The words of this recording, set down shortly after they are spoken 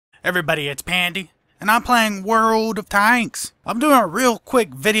Everybody, it's Pandy, and I'm playing World of Tanks. I'm doing a real quick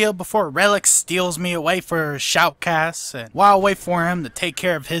video before Relic steals me away for shoutcasts, and while I wait for him to take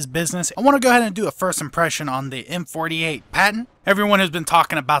care of his business, I want to go ahead and do a first impression on the M48 Patton. Everyone has been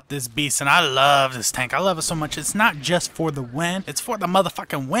talking about this beast, and I love this tank. I love it so much. It's not just for the win, it's for the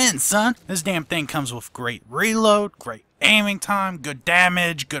motherfucking win, son. This damn thing comes with great reload, great aiming time, good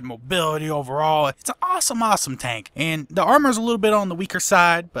damage, good mobility overall. It's an awesome tank. And the armor's a little bit on the weaker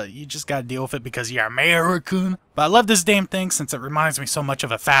side, but you just gotta deal with it because you're American. But I love this damn thing since it reminds me so much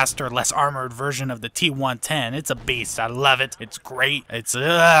of a faster, less armored version of the T110. It's a beast. I love it. It's great.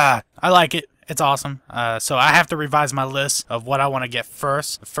 I like it. It's awesome. So I have to revise my list of what I want to get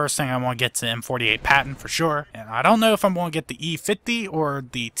first. The first thing I want to get to M48 Patton for sure. And I don't know if I'm going to get the E50 or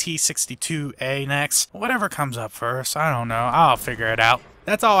the T62A next. Whatever comes up first, I don't know. I'll figure it out.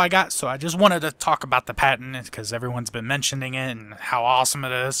 That's all I got, so I just wanted to talk about the Patton because everyone's been mentioning it and how awesome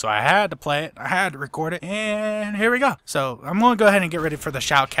it is, so I had to play it, I had to record it, and here we go. So I'm going to go ahead and get ready for the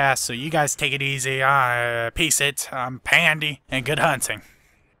shoutcast, so you guys take it easy. Peace it, I'm Pandy, and good hunting.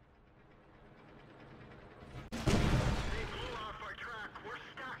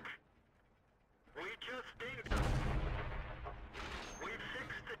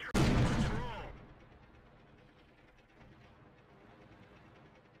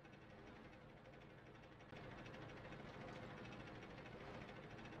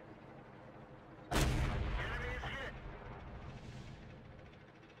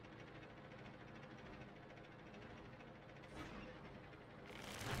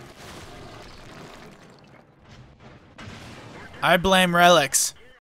 I blame Relics.